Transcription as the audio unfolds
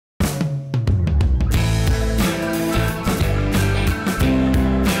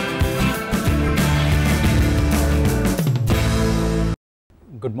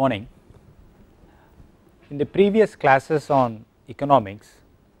Good morning. In the previous classes on economics,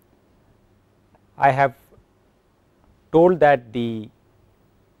 I have told that the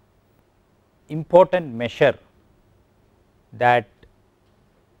important measure that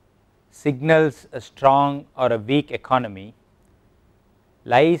signals a strong or a weak economy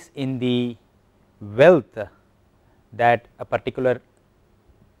lies in the wealth that a particular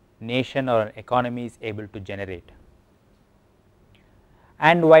nation or an economy is able to generate.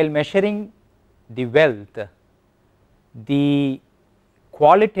 And while measuring the wealth, the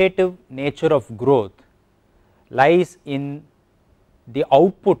qualitative nature of growth lies in the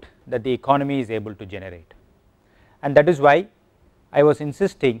output that the economy is able to generate, and that is why I was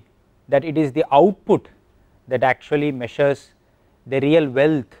insisting that it is the output that actually measures the real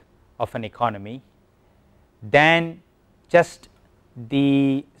wealth of an economy than just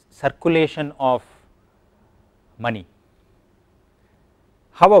the circulation of money.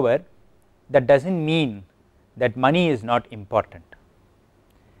 However, that does not mean that money is not important.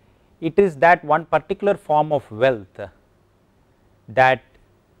 It is that one particular form of wealth that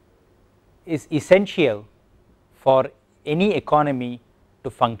is essential for any economy to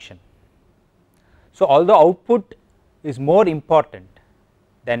function. So, although output is more important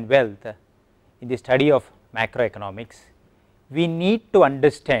than wealth in the study of macroeconomics, we need to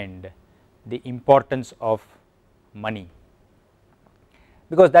understand the importance of money,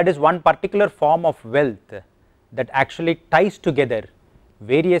 because that is one particular form of wealth that actually ties together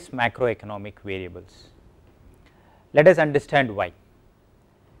various macroeconomic variables. Let us understand why.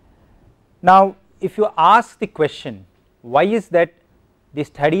 Now, if you ask the question, why is that the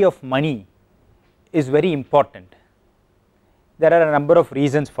study of money is very important, there are a number of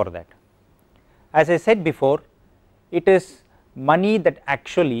reasons for that. As I said before, it is money that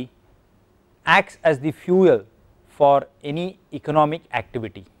actually acts as the fuel for any economic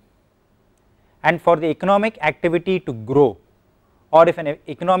activity, and for the economic activity to grow, or if an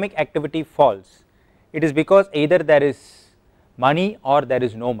economic activity falls, it is because either there is money or there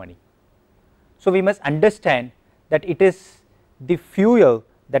is no money. So, we must understand that it is the fuel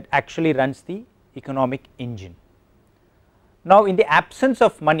that actually runs the economic engine. Now, in the absence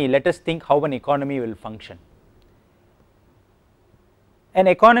of money, let us think how an economy will function. An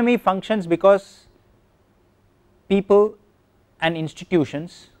economy functions because people and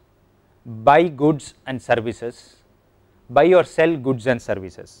institutions buy goods and services, buy or sell goods and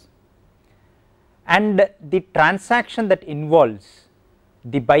services, and the transaction that involves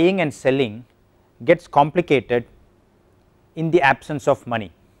the buying and selling gets complicated in the absence of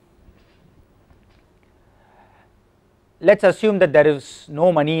money. Let us assume that there is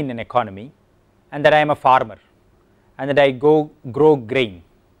no money in an economy and that I am a farmer and that I go grow grain,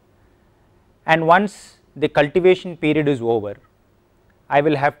 and once the cultivation period is over, I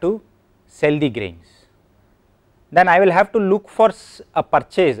will have to sell the grains. Then I will have to look for a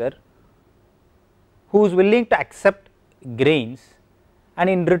purchaser who is willing to accept grains and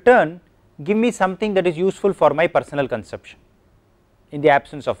in return give me something that is useful for my personal consumption in the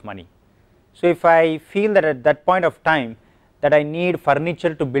absence of money. So, if I feel that at that point of time that I need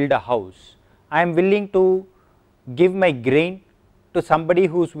furniture to build a house, I am willing to give my grain to somebody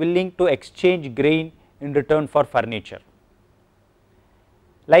who is willing to exchange grain in return for furniture.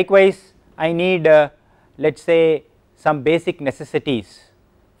 Likewise, I need let us say some basic necessities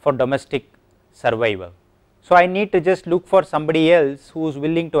for domestic survival. So, I need to just look for somebody else who is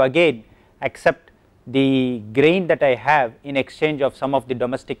willing to again accept the grain that I have in exchange of some of the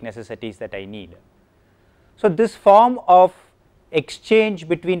domestic necessities that I need. So, this form of exchange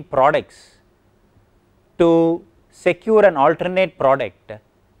between products to secure an alternate product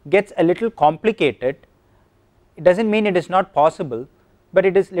gets a little complicated. It does not mean it is not possible, but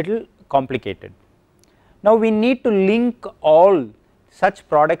it is little complicated. Now, we need to link all such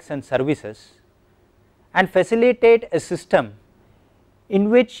products and services and facilitate a system in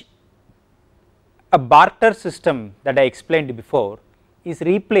which a barter system that I explained before is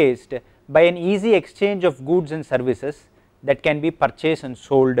replaced by an easy exchange of goods and services that can be purchased and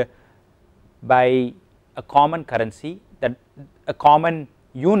sold by a common currency, that a common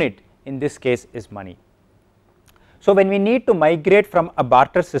unit in this case is money. So, when we need to migrate from a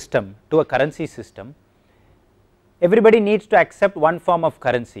barter system to a currency system, everybody needs to accept one form of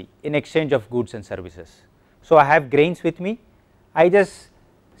currency in exchange of goods and services. So, I have grains with me, I just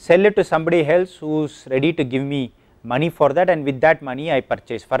sell it to somebody else who is ready to give me money for that, and with that money I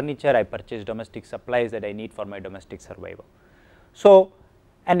purchase furniture, I purchase domestic supplies that I need for my domestic survival. So,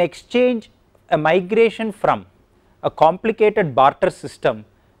 an exchange, a migration from a complicated barter system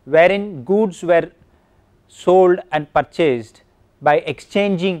wherein goods were sold and purchased by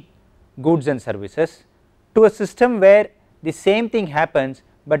exchanging goods and services to a system where the same thing happens,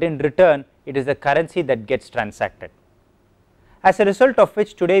 but in return it is the currency that gets transacted. As a result of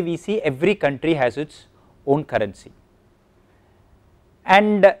which today we see every country has its own currency,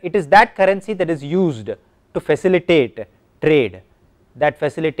 and it is that currency that is used to facilitate trade, that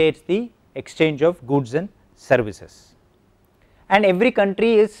facilitates the exchange of goods and services. And every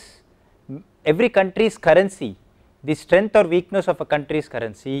country's currency, the strength or weakness of a country's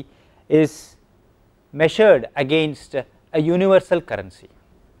currency is measured against a universal currency.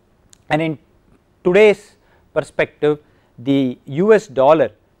 And in today's perspective, the US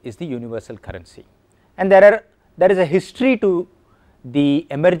dollar is the universal currency, and there is a history to the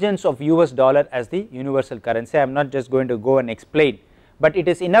emergence of US dollar as the universal currency. I am not just going to go and explain, but it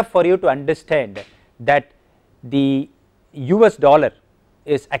is enough for you to understand that the US dollar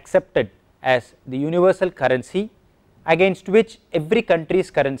is accepted as the universal currency against which every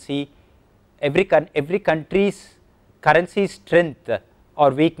country's currency, every country's currency strength or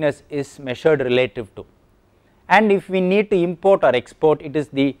weakness is measured relative to. And if we need to import or export, it is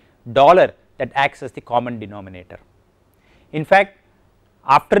the dollar that acts as the common denominator. In fact,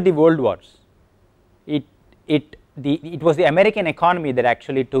 after the world wars, it was the American economy that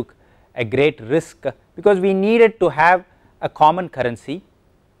actually took a great risk, because we needed to have a common currency,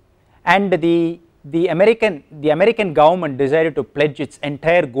 and the American government decided to pledge its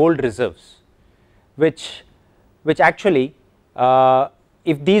entire gold reserves, which actually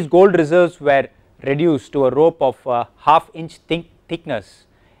if these gold reserves were reduced to a rope of half-inch thickness,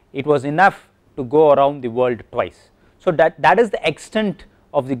 it was enough to go around the world twice. So that is the extent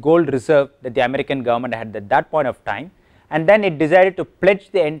of the gold reserve that the American government had at that point of time, and then it decided to pledge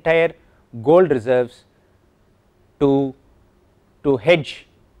the entire gold reserves to hedge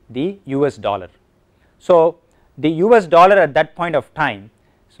the US dollar. So the US dollar at that point of time,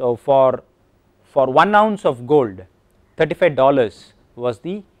 so for 1 ounce of gold, $35 was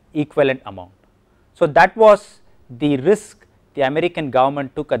the equivalent amount. So that was the risk the American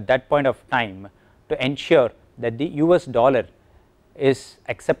government took at that point of time to ensure that the US dollar is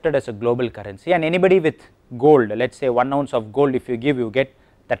accepted as a global currency, and anybody with gold, let us say 1 ounce of gold, if you give, you get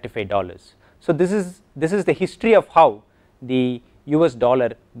 $35. So this is the history of how the US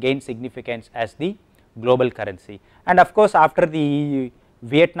dollar gained significance as the global currency. And of course, after the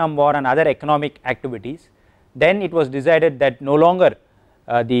Vietnam War and other economic activities, then it was decided that no longer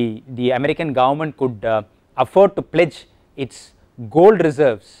the American government could afford to pledge its gold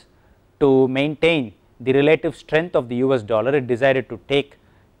reserves to maintain the relative strength of the US dollar. It decided to take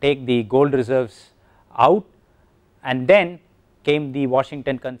the gold reserves out, and then came the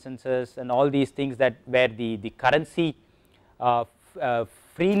Washington Consensus and all these things, that where the currency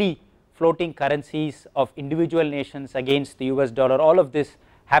freely floating currencies of individual nations against the US dollar, all of this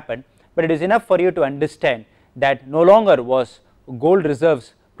happened. But it is enough for you to understand that no longer was gold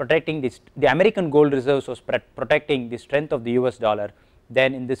reserves protecting the American gold reserves was protecting the strength of the US dollar.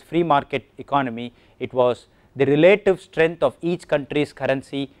 Then in this free market economy, it was the relative strength of each country's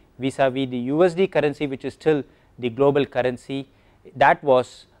currency vis-a-vis the USD currency, which is still the global currency. That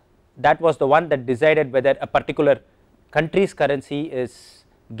was the one that decided whether a particular country's currency is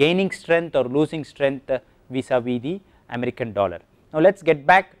gaining strength or losing strength vis-a-vis the American dollar. Now let us get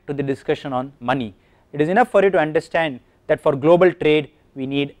back to the discussion on money. It is enough for you to understand that for global trade we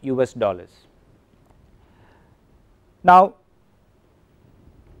need US dollars. Now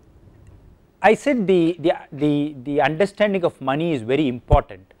I said the understanding of money is very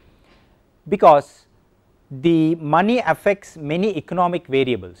important, because the money affects many economic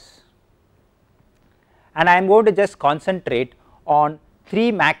variables, and I am going to just concentrate on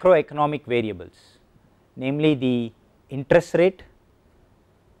 3 macroeconomic variables, namely the interest rate,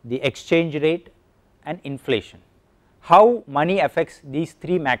 the exchange rate and inflation. How money affects these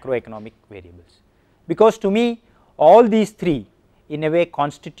 3 macroeconomic variables, because to me all these 3 in a way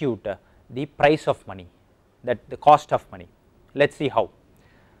constitute the price of money, that the cost of money. Let us see how.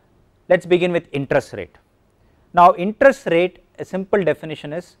 Let us begin with interest rate. Now interest rate, a simple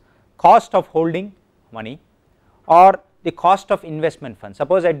definition is cost of holding money or the cost of investment funds.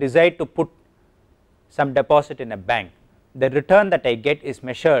 Suppose I decide to put some deposit in a bank, the return that I get is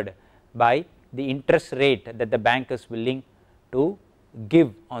measured by the interest rate that the bank is willing to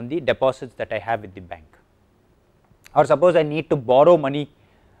give on the deposits that I have with the bank. Or suppose I need to borrow money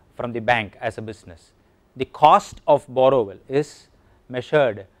from the bank as a business, the cost of borrowal is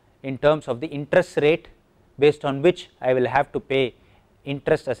measured in terms of the interest rate based on which I will have to pay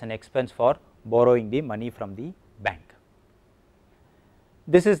interest as an expense for borrowing the money from the bank.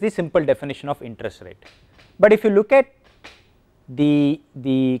 This is the simple definition of interest rate. But if you look at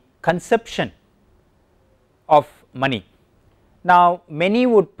the conception of money. Now many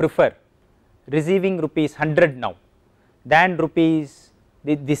would prefer receiving rupees 100 now than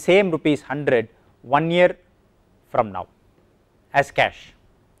the same rupees 100 1 year from now as cash.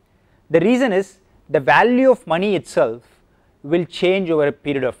 The reason is the value of money itself will change over a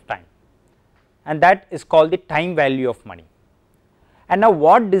period of time, and that is called the time value of money. And now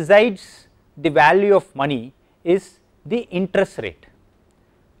what decides the value of money is the interest rate.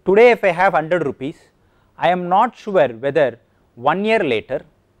 Today if I have 100 rupees, I am not sure whether 1 year later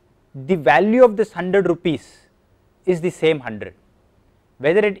the value of this 100 rupees is the same 100.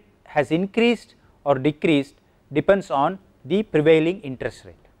 Whether it has increased or decreased depends on the prevailing interest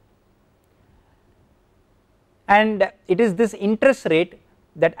rate. And it is this interest rate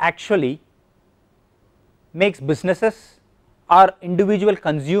that actually makes businesses or individual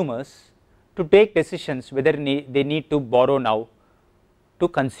consumers to take decisions whether they need to borrow now to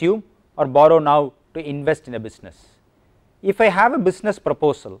consume or borrow now to invest in a business. If I have a business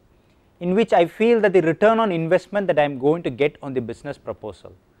proposal in which I feel that the return on investment that I am going to get on the business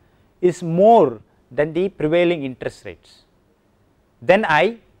proposal is more than the prevailing interest rates, then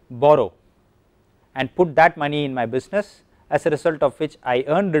I borrow and put that money in my business, as a result of which I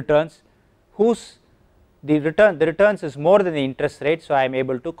earn returns whose the returns is more than the interest rate, so I am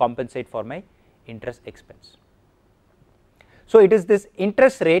able to compensate for my interest expense. So it is this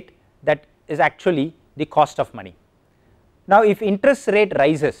interest rate that is actually the cost of money. Now if interest rate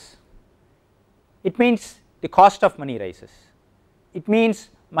rises, it means the cost of money rises, it means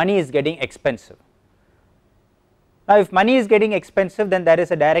money is getting expensive. Now if money is getting expensive, then there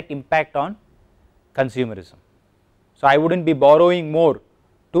is a direct impact on consumerism. So I would not be borrowing more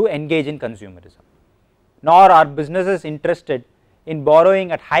to engage in consumerism, nor are businesses interested in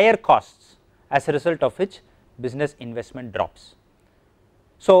borrowing at higher costs, as a result of which business investment drops.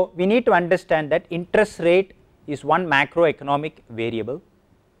 So we need to understand that interest rate is one macroeconomic variable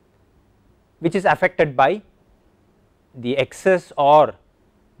which is affected by the excess or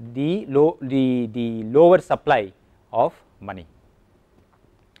the lower supply of money.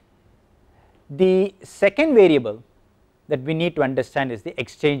 The second variable that we need to understand is the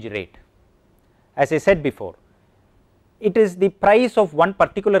exchange rate. As I said before, it is the price of one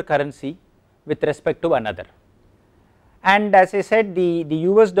particular currency with respect to another, and as I said, the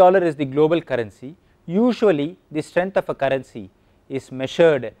US dollar is the global currency. Usually the strength of a currency is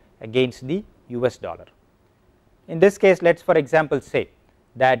measured against the US dollar. In this case, let us for example say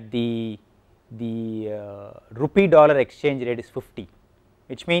that the rupee dollar exchange rate is 50,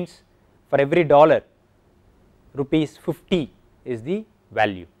 which means for every dollar rupees 50 is the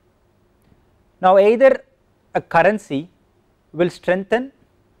value. Now either a currency will strengthen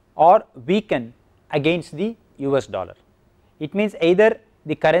or weaken against the US dollar. It means either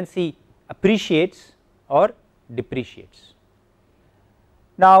the currency appreciates or depreciates.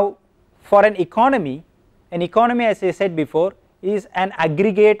 Now for an economy as I said before is an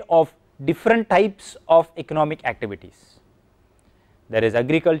aggregate of different types of economic activities. There is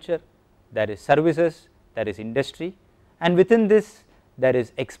agriculture, there is services, there is industry, and within this there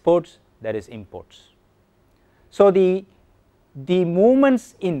is exports, there is imports. So the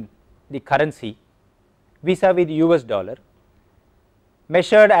movements in the currency vis-a-vis the US dollar,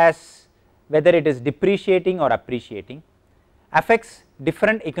 measured as whether it is depreciating or appreciating, affects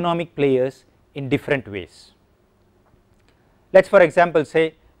different economic players in different ways. Let us for example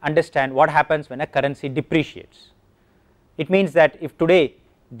say understand what happens when a currency depreciates. It means that if today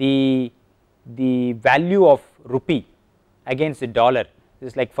the value of rupee against the dollar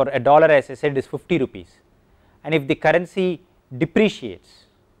is like, for a dollar as I said is 50 rupees, and if the currency depreciates,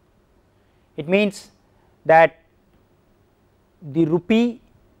 it means that the rupee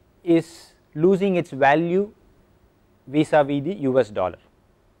is losing its value vis-a-vis the US dollar.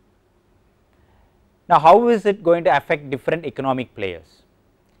 Now how is it going to affect different economic players?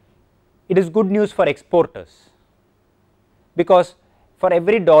 It is good news for exporters, because for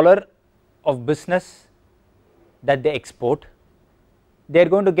every dollar of business that they export, they are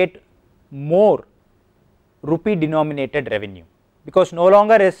going to get more rupee denominated revenue, because no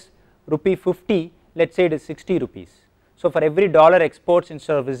longer is rupee 50, let us say it is 60 rupees. So for every dollar exports,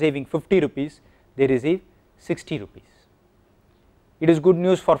 instead of receiving 50 rupees, they receive 60 rupees. It is good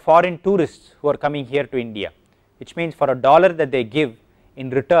news for foreign tourists who are coming here to India, which means for a dollar that they give, in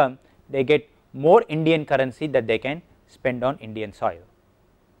return they get more Indian currency that they can spend on Indian soil.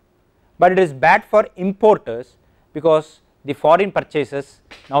 But it is bad for importers, because the foreign purchases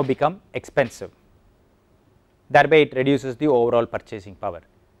now become expensive, thereby it reduces the overall purchasing power,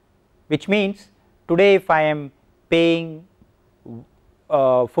 which means today if I am paying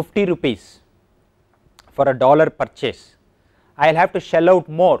 50 rupees for a dollar purchase, I will have to shell out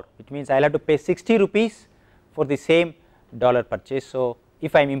more, which means I will have to pay 60 rupees for the same dollar purchase. So,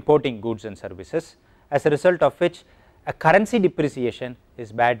 if I am importing goods and services, as a result of which a currency depreciation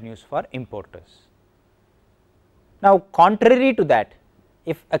is bad news for importers. Now, contrary to that,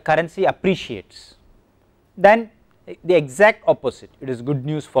 if a currency appreciates, then the exact opposite, it is good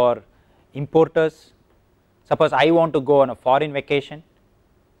news for importers. Suppose I want to go on a foreign vacation,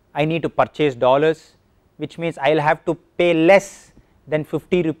 I need to purchase dollars, which means I will have to pay less than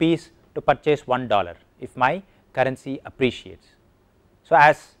 50 rupees to purchase $1 if my currency appreciates. So,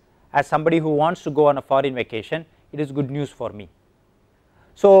 as somebody who wants to go on a foreign vacation, it is good news for me.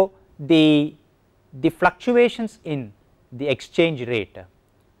 So, the fluctuations in the exchange rate,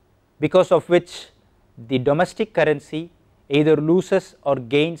 because of which the domestic currency either loses or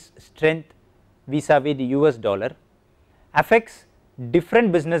gains strength vis-a-vis the US dollar, affects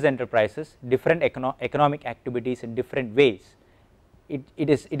different business enterprises, different economic activities in different ways. It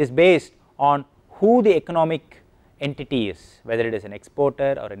is based on who the economic entity is, whether it is an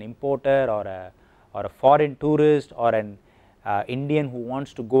exporter or an importer or a foreign tourist or an Indian who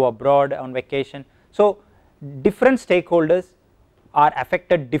wants to go abroad on vacation. So, different stakeholders are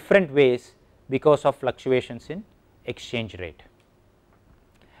affected different ways because of fluctuations in exchange rate,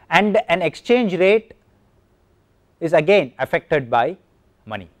 and an exchange rate is again affected by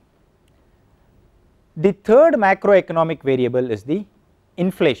money. The third macroeconomic variable is the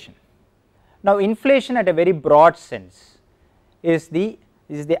inflation. Now, inflation at a very broad sense is the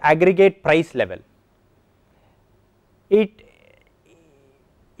aggregate price level. It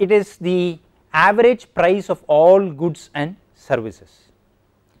is the average price of all goods and services.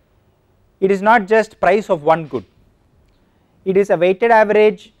 It is not just price of one good, it is a weighted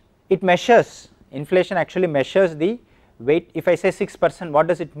average. It measures, inflation actually measures the weight. If I say 6%, what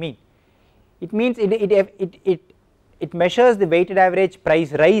does it mean? It means it measures the weighted average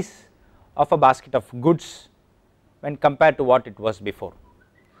price rise of a basket of goods when compared to what it was before.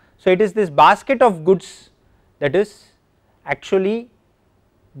 So, it is this basket of goods that is actually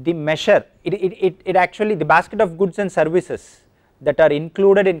the measure, it actually the basket of goods and services that are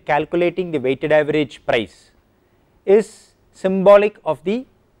included in calculating the weighted average price is symbolic of the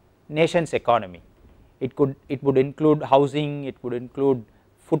nation's economy. It would include housing, it would include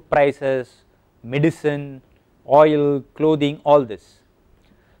food prices, medicine, oil, clothing, all this.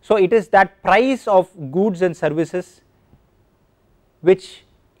 So, it is that price of goods and services which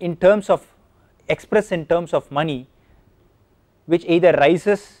in terms of expressed in terms of money, which either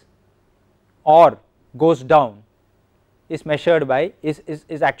rises or goes down, is measured by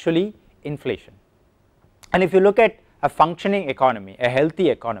is actually inflation. And if you look at a functioning economy, a healthy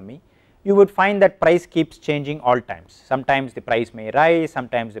economy, you would find that price keeps changing all times. Sometimes the price may rise,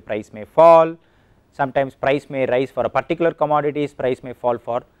 sometimes the price may fall, sometimes price may rise for a particular commodities, price may fall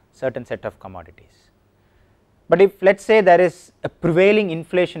for certain set of commodities. But if let us say there is a prevailing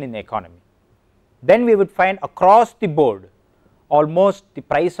inflation in the economy, then we would find across the board almost the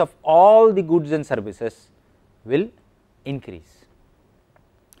price of all the goods and services will increase.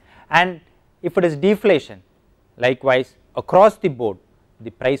 And if it is deflation, likewise across the board the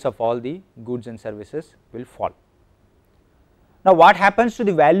price of all the goods and services will fall. Now, what happens to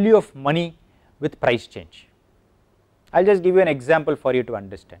the value of money with price change? I will just give you an example for you to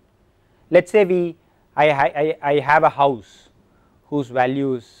understand. Let us say I have a house whose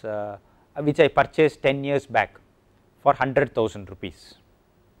values which I purchased 10 years back for 100,000 rupees,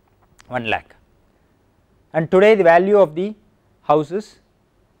 1 lakh, and today the value of the house is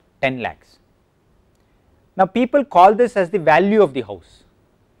 10 lakhs. Now, people call this as the value of the house.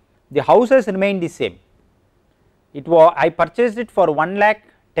 The house has remained the same. I purchased it for 1 lakh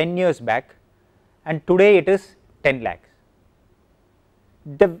 10 years back and today it is 10 lakhs.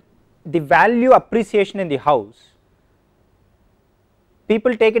 The value appreciation in the house,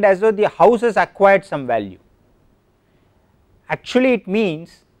 people take it as though the house has acquired some value. Actually, it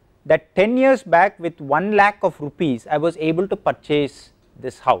means that 10 years back with 1 lakh of rupees I was able to purchase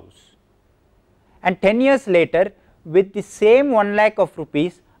this house, and 10 years later with the same 1 lakh of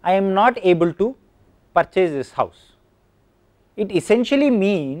rupees I am not able to purchase this house. It essentially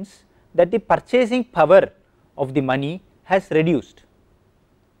means that the purchasing power of the money has reduced.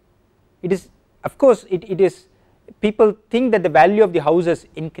 It is, of course, it is, people think that the value of the house has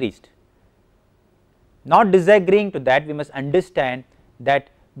increased. Not disagreeing to that, we must understand that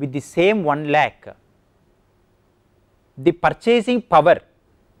with the same 1 lakh, the purchasing power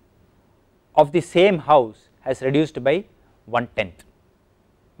of the same house has reduced by 1/10,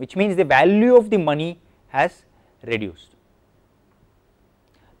 which means the value of the money has reduced.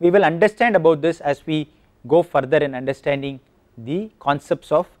 we will understand about this as we go further in understanding the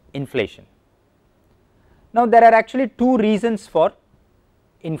concepts of inflation. Now, there are actually two reasons for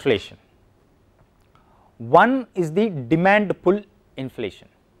inflation. One is the demand pull inflation.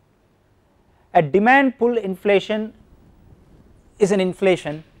 A demand pull inflation is an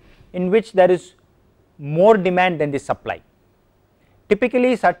inflation in which there is more demand than the supply.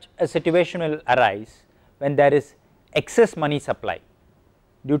 Typically, such a situation will arise when there is excess money supply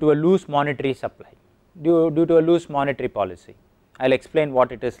due to a loose monetary supply, due to a loose monetary policy. I will explain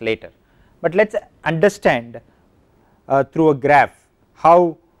what it is later, but let us understand through a graph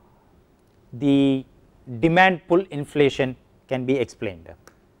how the demand pull inflation can be explained.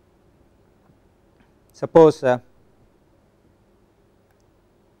 Suppose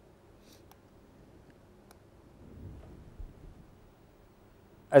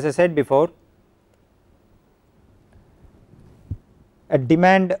as I said before, a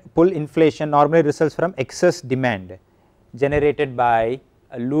demand pull inflation normally results from excess demand generated by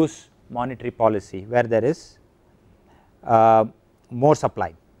a loose monetary policy where there is more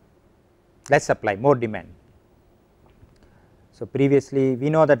supply, less supply, more demand. So, previously we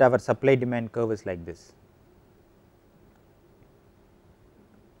know that our supply demand curve is like this.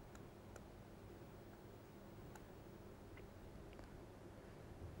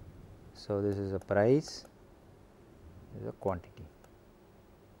 So, this is a price, this is a quantity,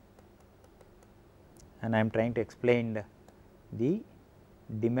 and I am trying to explain the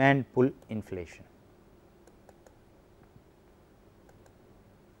demand pull inflation.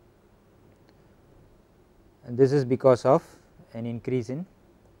 And this is because of an increase in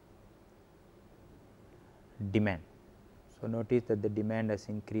demand. So, notice that the demand has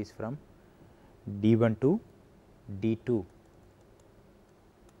increased from D1 to D2,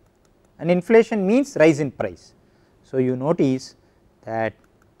 and inflation means rise in price. So, you notice that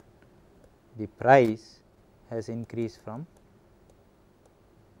the price has increased from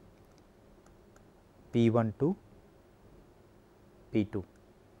P1 to P2.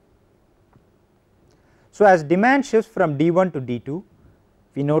 So, as demand shifts from D1 to D2,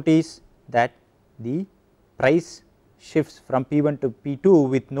 we notice that the price shifts from P1 to P2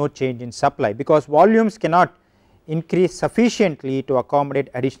 with no change in supply, because volumes cannot increase sufficiently to accommodate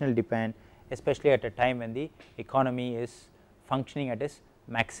additional demand, especially at a time when the economy is functioning at its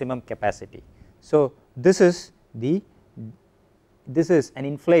maximum capacity. So, this is an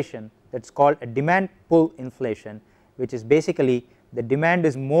inflation that is called a demand pull inflation, which is basically the demand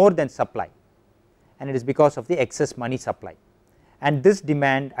is more than supply, and it is because of the excess money supply, and this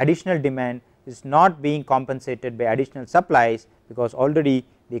demand, additional demand, is not being compensated by additional supplies, because already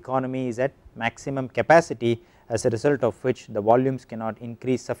the economy is at maximum capacity, as a result of which the volumes cannot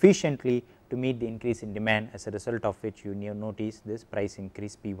increase sufficiently to meet the increase in demand, as a result of which you notice this price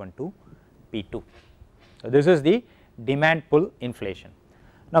increase P1 to P2. So, this is the demand pull inflation.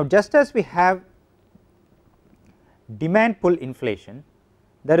 Now, just as we have demand pull inflation,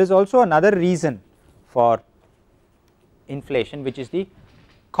 there is also another reason for inflation, which is the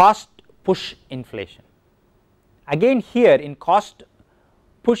cost push inflation. Again, here in cost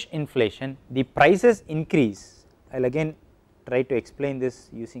push inflation, the prices increase. I will again try to explain this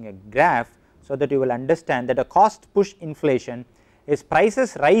using a graph, so that you will understand that a cost push inflation is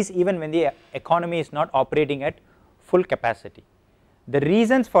prices rise even when the economy is not operating at full capacity. The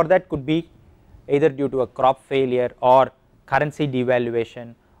reasons for that could be either due to a crop failure or currency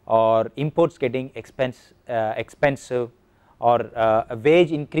devaluation or imports getting expensive, or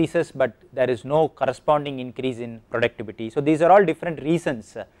wage increases, but there is no corresponding increase in productivity. So, these are all different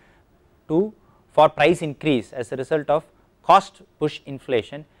reasons for price increase as a result of cost push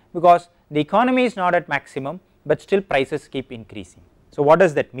inflation, because the economy is not at maximum, but still prices keep increasing. So, what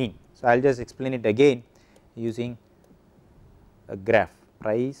does that mean? So, I will just explain it again using a graph,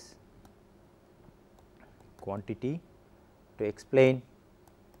 price, quantity, to explain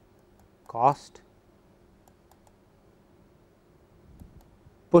cost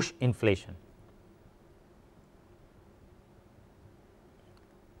push inflation.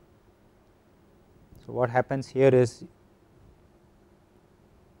 So, what happens here is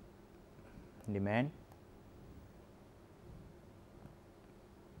demand,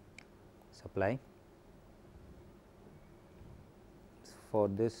 supply. For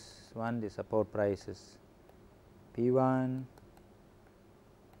this one, the support price is P1,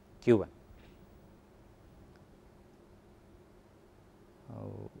 Q1.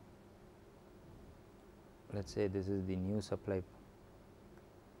 Let us say this is the new supply,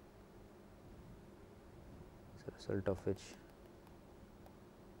 as a result of which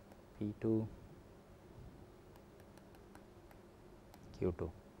P2, Q2.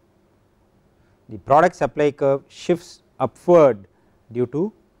 the product supply curve shifts upward due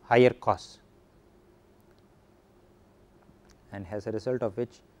to higher costs, and as a result of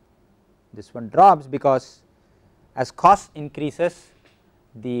which this one drops, because as cost increases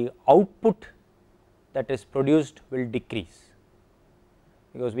the output that is produced will decrease,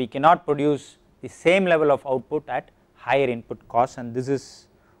 because we cannot produce the same level of output at higher input costs, and this is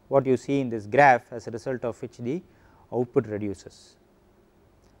what you see in this graph, as a result of which the output reduces.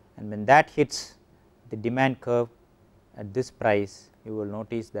 And when that hits the demand curve at this price, you will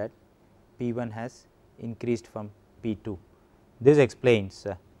notice that P1 has increased from P2. This explains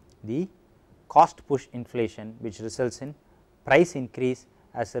the cost push inflation, which results in price increase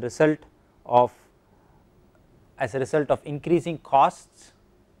as a result of increasing costs,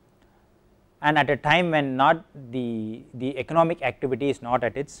 and at a time when not the economic activity is not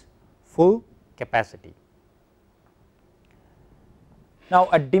at its full capacity. Now,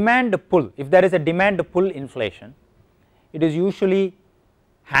 a demand pull, if there is a demand pull inflation, it is usually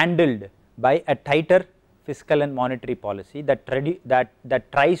handled by a tighter fiscal and monetary policy that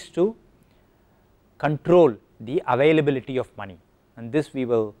tries to control the availability of money, and this we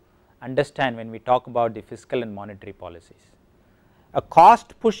will understand when we talk about the fiscal and monetary policies. A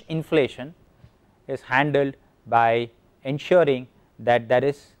cost push inflation is handled by ensuring that there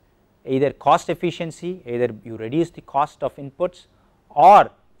is either cost efficiency, either you reduce the cost of inputs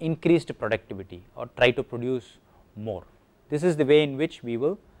or increased productivity or try to produce more. This is the way in which we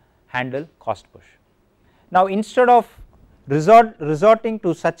will handle cost push. Now, instead of resorting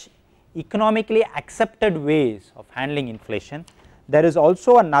to such economically accepted ways of handling inflation, there is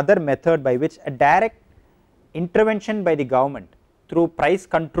also another method by which a direct intervention by the government through price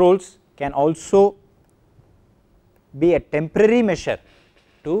controls can also be a temporary measure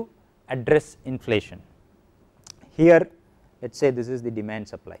to address inflation. Here let us say this is the demand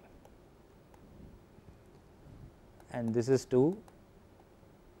supply, and this is to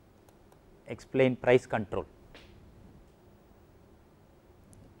explain price control.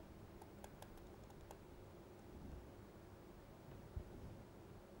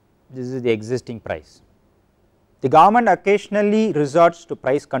 This is the existing price. The government occasionally resorts to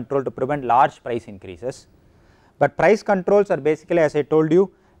price control to prevent large price increases, but price controls are basically, as I told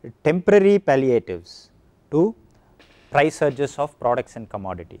you, temporary palliatives to price surges of products and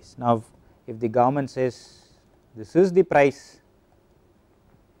commodities. Now, if the government says this is the price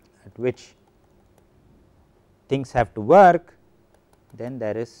at which things have to work, then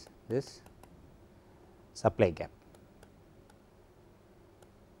there is this supply gap.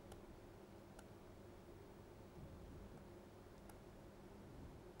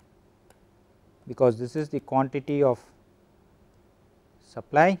 Because this is the quantity of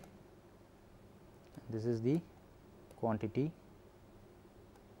supply, this is the quantity,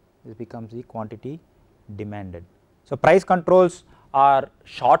 this becomes the quantity demanded. So, price controls are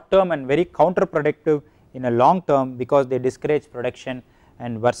short term and very counterproductive in a long term, because they discourage production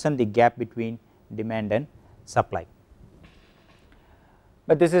and worsen the gap between demand and supply.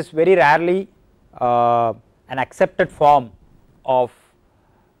 But this is very rarely an accepted form of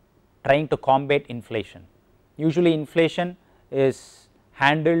trying to combat inflation. Usually inflation is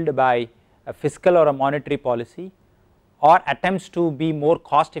handled by a fiscal or a monetary policy, or attempts to be more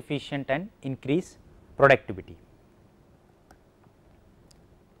cost efficient and increase productivity.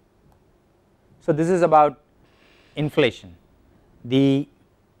 So, this is about inflation. The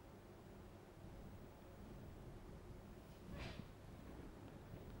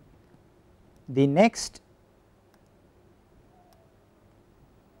next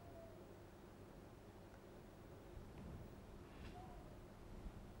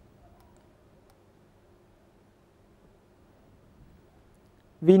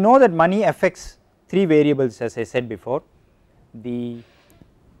we know that money affects three variables, as I said before: the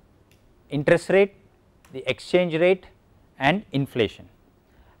interest rate, the exchange rate and inflation,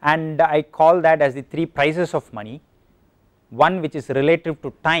 and I call that as the three prices of money. One which is relative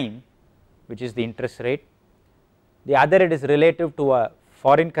to time, which is the interest rate; the other it is relative to a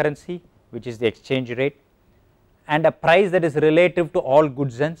foreign currency, which is the exchange rate; and a price that is relative to all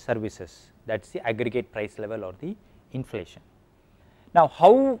goods and services, that is the aggregate price level or the inflation. Now,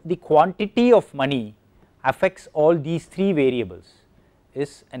 how the quantity of money affects all these three variables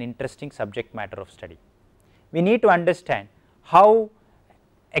is an interesting subject matter of study. We need to understand how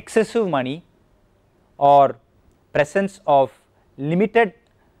excessive money or presence of limited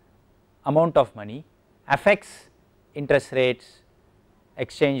amount of money affects interest rates,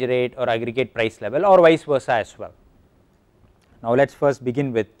 exchange rate or aggregate price level, or vice versa as well. Now, let us first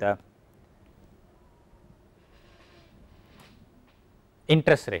begin with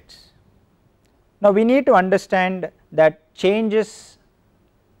interest rates. Now we need to understand that changes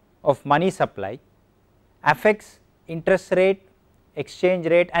of money supply affects interest rate, exchange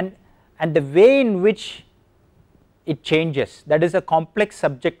rate, and the way in which it changes. That is a complex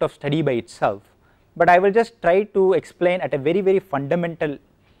subject of study by itself, but I will just try to explain at a very fundamental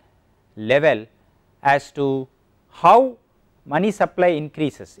level as to how money supply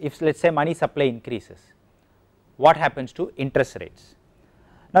increases. If let us say money supply increases, what happens to interest rates?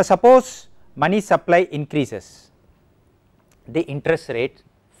 Now suppose money supply increases, the interest rate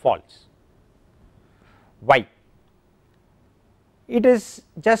falls. Why? It is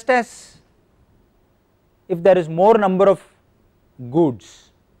just as if there is more number of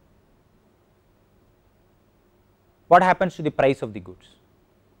goods, what happens to the price of the goods?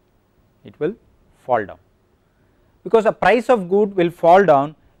 It will fall down, because the price of good will fall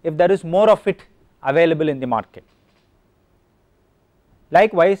down if there is more of it available in the market.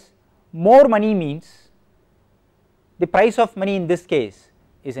 Likewise, more money means the price of money in this case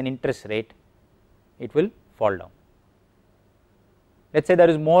is an interest rate, it will fall down. Let us say there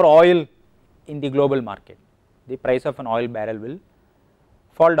is more oil in the global market, the price of an oil barrel will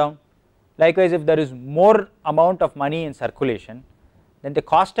fall down. Likewise, if there is more amount of money in circulation, then the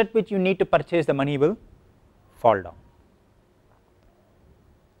cost at which you need to purchase the money will fall down.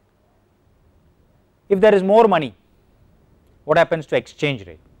 If there is more money, what happens to exchange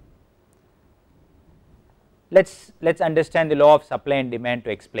rate? Let's understand the law of supply and demand to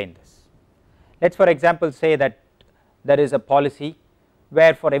explain this. Let's for example say that there is a policy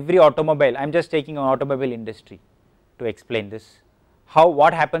where for every automobile, I am just taking an automobile industry to explain this,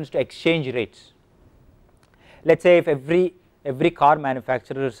 what happens to exchange rates. Let us say if every car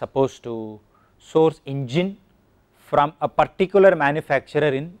manufacturer is supposed to source engine from a particular manufacturer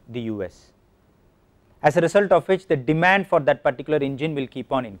in the US, as a result of which the demand for that particular engine will keep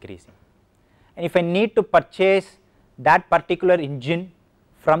on increasing, and if I need to purchase that particular engine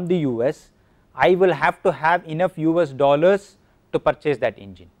from the US, I will have to have enough US dollars to purchase that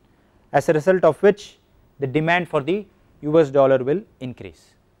engine, as a result of which the demand for the US dollar will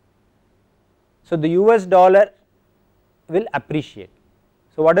increase. So the US dollar will appreciate.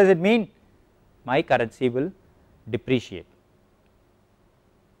 So what does it mean? My currency will depreciate.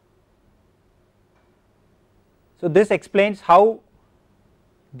 So this explains how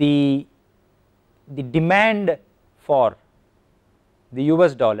the demand for the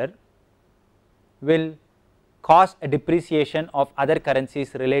US dollar will cause a depreciation of other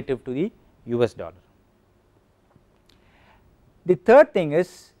currencies relative to the US dollar. The third thing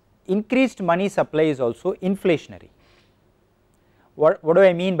is increased money supply is also inflationary. What do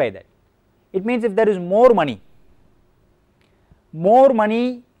I mean by that? It means if there is more money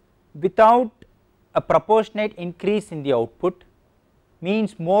without a proportionate increase in the output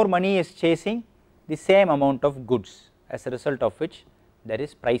means more money is chasing the same amount of goods, as a result of which there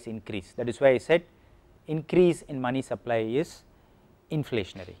is price increase. That is why I said increase in money supply is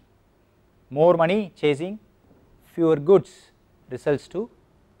inflationary. More money chasing fewer goods results to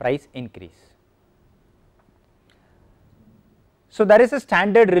price increase. So there is a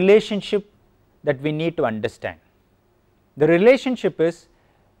standard relationship that we need to understand. The relationship is,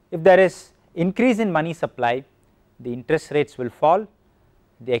 if there is increase in money supply, the interest rates will fall,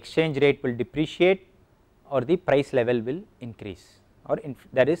 the exchange rate will depreciate, or the price level will increase, or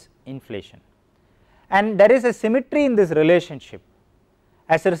there is inflation. And there is a symmetry in this relationship,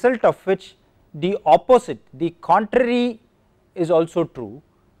 as a result of which the opposite, the contrary is also true.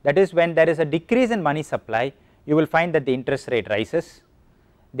 That is, when there is a decrease in money supply, you will find that the interest rate rises,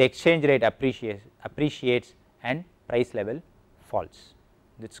 the exchange rate appreciates and price level falls.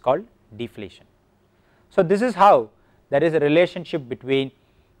 It is called deflation. So this is how there is a relationship between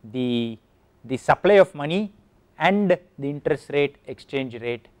the supply of money and the interest rate, exchange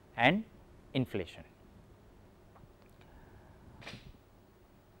rate and inflation.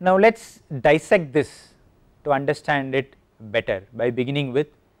 Now let us dissect this to understand it better by beginning with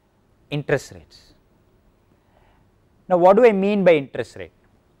interest rates. Now what do I mean by interest rate?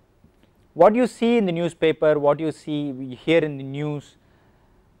 What you see in the newspaper, what you hear in the news,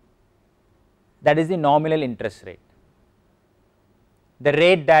 that is the nominal interest rate, the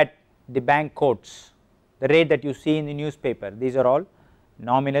rate that the bank quotes, the rate that you see in the newspaper, these are all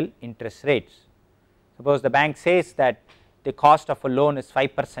nominal interest rates. Suppose the bank says that the cost of a loan is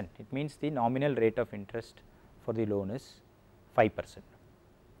 5%, it means the nominal rate of interest for the loan is 5%.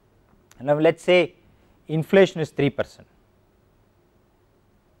 Now let us say inflation is 3%.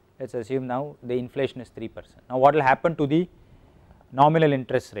 Let us assume now the inflation is 3%. Now what will happen to the nominal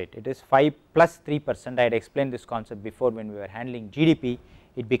interest rate? It is 5 plus 3%. I had explained this concept before when we were handling GDP,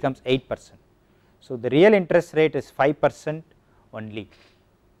 it becomes 8%. So, the real interest rate is 5% only,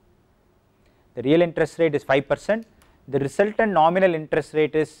 the real interest rate is 5%, the resultant nominal interest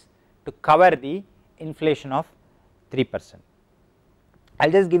rate is to cover the inflation of 3%. I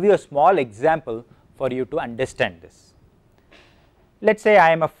will just give you a small example for you to understand this. Let us say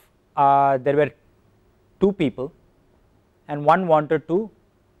I am there were two people and one wanted to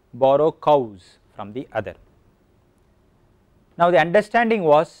borrow cows from the other. Now, the understanding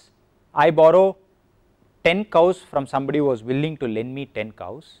was I borrow 10 cows from somebody who was willing to lend me 10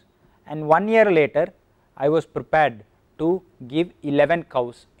 cows, and 1 year later I was prepared to give 11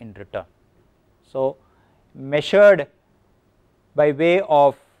 cows in return. So, measured by way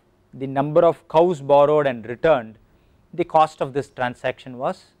of the number of cows borrowed and returned, the cost of this transaction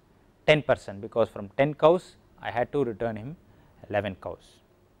was 10%, because from 10 cows I had to return him 11 cows,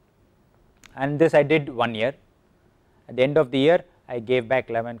 and this I did 1 year. At the end of the year I gave back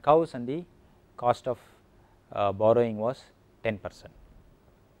 11 cows and the cost of borrowing was 10%.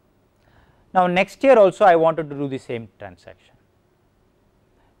 Now, next year also I wanted to do the same transaction,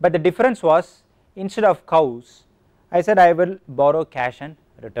 but the difference was instead of cows I said I will borrow cash and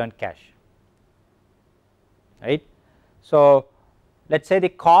return cash, right. So, let us say the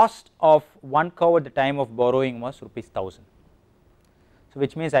cost of one cow at the time of borrowing was rupees 1000. So,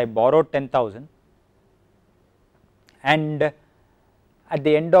 which means I borrowed 10,000 and at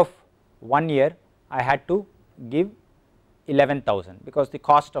the end of 1 year I had to give 11,000, because the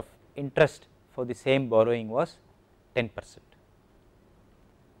cost of interest for the same borrowing was 10%.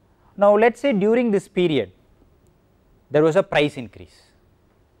 Now, let us say during this period there was a price increase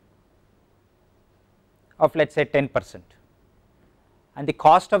of let us say 10%, and the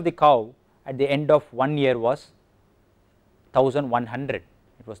cost of the cow at the end of 1 year was 1100,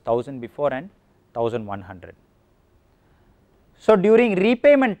 it was 1000 before and 1100. So, during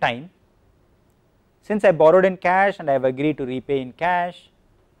repayment time, since I borrowed in cash and I have agreed to repay in cash,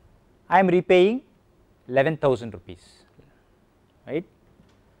 I am repaying 11,000 rupees, right.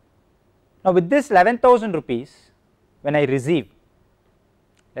 Now, with this 11,000 rupees, when I receive,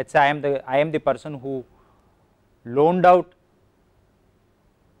 let us say I am the person who loaned out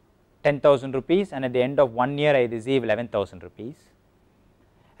 10,000 rupees and at the end of 1 year I receive 11,000 rupees,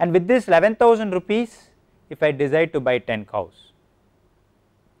 and with this 11,000 rupees if I decide to buy 10 cows,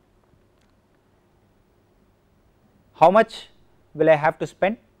 how much will I have to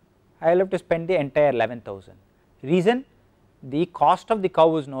spend? I will have to spend the entire 11,000. Reason, the cost of the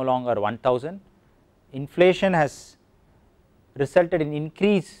cow is no longer 1,000, inflation has resulted in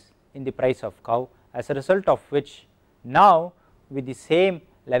increase in the price of cow, as a result of which now with the same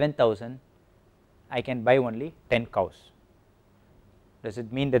 11,000 I can buy only 10 cows. Does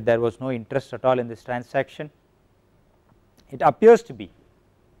it mean that there was no interest at all in this transaction? It appears to be.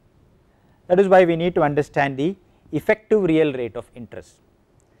 That is why we need to understand the effective real rate of interest.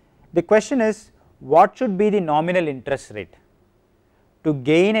 The question is, what should be the nominal interest rate to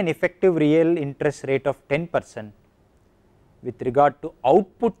gain an effective real interest rate of 10% with regard to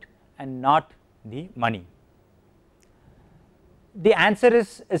output and not the money? The answer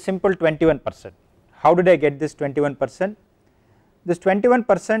is a simple 21%. How did I get this 21%? This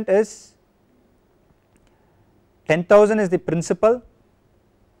 21% is 10,000 is the principal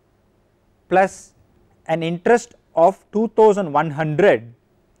plus an interest of 2,100,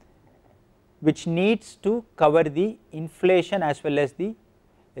 which needs to cover the inflation as well as the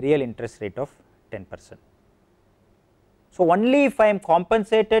real interest rate of 10%. So, only if I am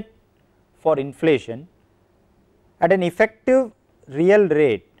compensated for inflation at an effective real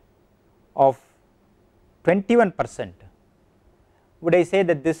rate of 21% would I say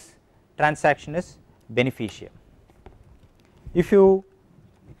that this transaction is beneficial. If you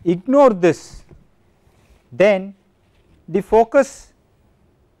ignore this, then the focus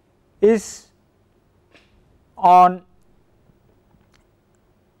is on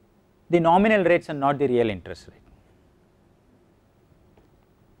the nominal rates and not the real interest rate.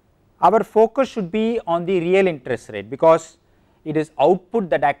 Our focus should be on the real interest rate, because it is output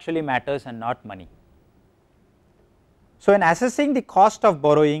that actually matters and not money. So, in assessing the cost of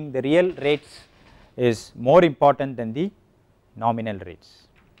borrowing, the real rates is more important than the nominal rates.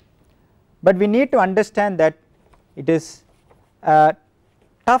 But we need to understand that it is a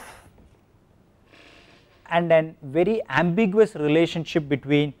tough and a very ambiguous relationship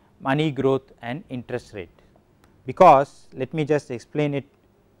between money growth and interest rate, because let me just explain it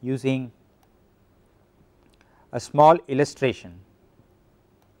using a small illustration.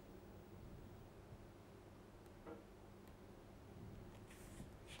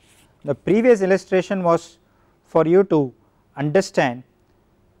 The previous illustration was for you to understand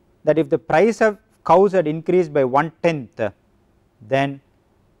that if the price of cows had increased by 1/10, then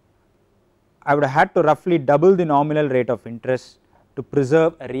I would have had to roughly double the nominal rate of interest to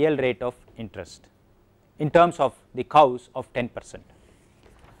preserve a real rate of interest in terms of the cows of 10%.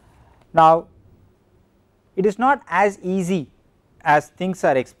 Now, it is not as easy as things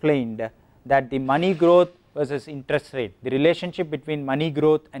are explained, that the money growth versus interest rate, the relationship between money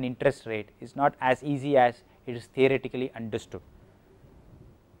growth and interest rate is not as easy as it is theoretically understood.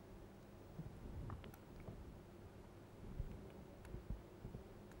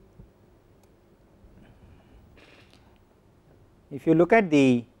 If you look at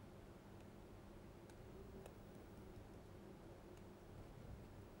the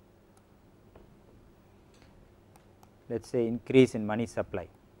let us say increase in money supply,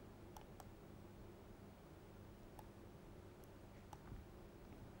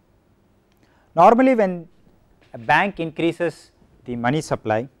 normally when a bank increases the money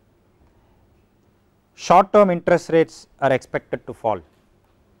supply, short term interest rates are expected to fall.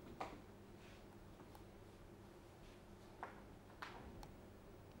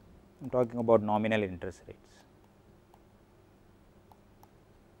 I am talking about nominal interest rates.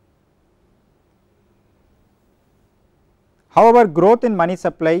 However, growth in money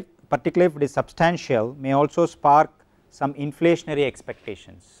supply, particularly if it is substantial, may also spark some inflationary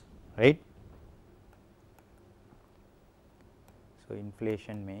expectations, right. So,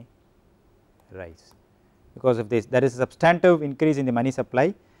 inflation may rise because of this, there is a substantive increase in the money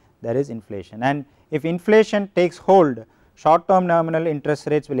supply, there is inflation, and if inflation takes hold, short term nominal interest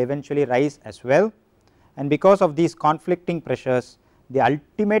rates will eventually rise as well, and because of these conflicting pressures, the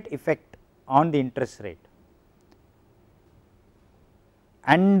ultimate effect on the interest rate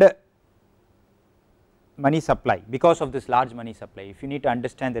and money supply, because of this large money supply, if you need to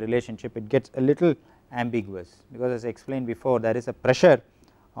understand the relationship, it gets a little ambiguous, because as I explained before, there is a pressure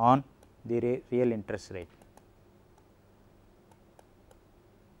on the real interest rate.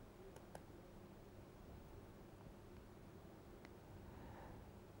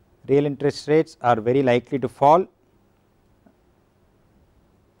 Real interest rates are very likely to fall.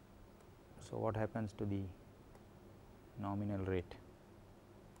 So, what happens to the nominal rate?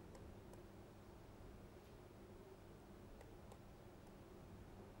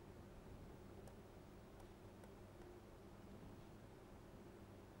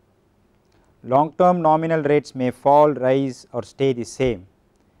 Long term nominal rates may fall, rise or stay the same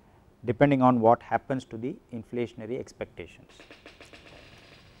depending on what happens to the inflationary expectations.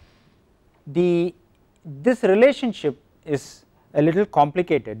 This relationship is a little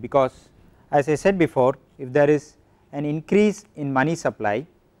complicated, because as I said before, if there is an increase in money supply,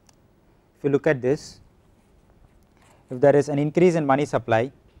 if you look at this, if there is an increase in money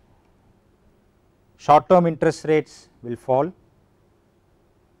supply, short term interest rates will fall,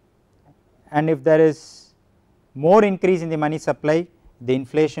 and if there is more increase in the money supply, the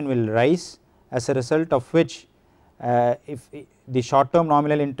inflation will rise, as a result of which if the short term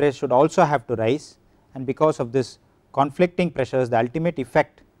nominal interest should also have to rise, and because of this conflicting pressures, the ultimate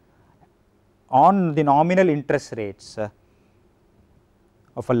effect on the nominal interest rates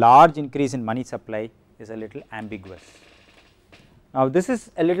of a large increase in money supply is a little ambiguous. Now, this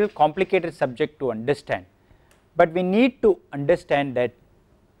is a little complicated subject to understand, but we need to understand that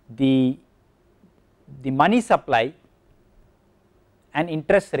the money supply and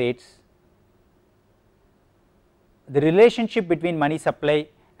interest rates, the relationship between money supply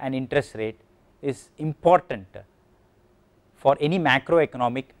and interest rate is important for any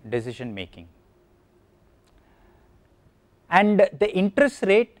macroeconomic decision making, and the interest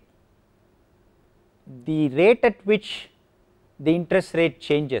rate, the rate at which the interest rate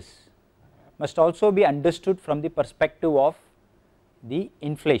changes must also be understood from the perspective of the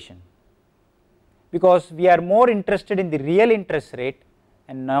inflation, because we are more interested in the real interest rate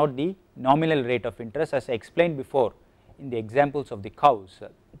and not the nominal rate of interest, as I explained before in the examples of the cows.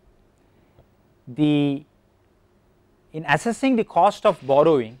 In assessing the cost of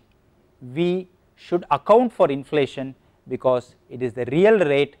borrowing, we should account for inflation, because it is the real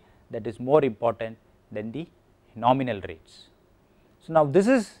rate that is more important than the nominal rates. So, now this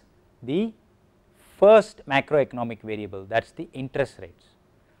is the first macroeconomic variable, that is the interest rates.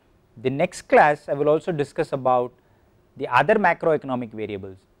 The next class I will also discuss about the other macroeconomic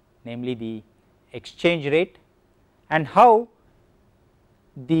variables, namely the exchange rate, and how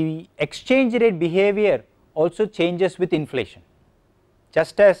the exchange rate behavior also changes with inflation.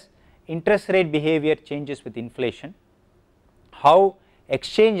 Just as interest rate behavior changes with inflation, how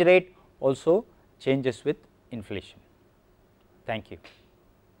exchange rate also changes with inflation. Thank you.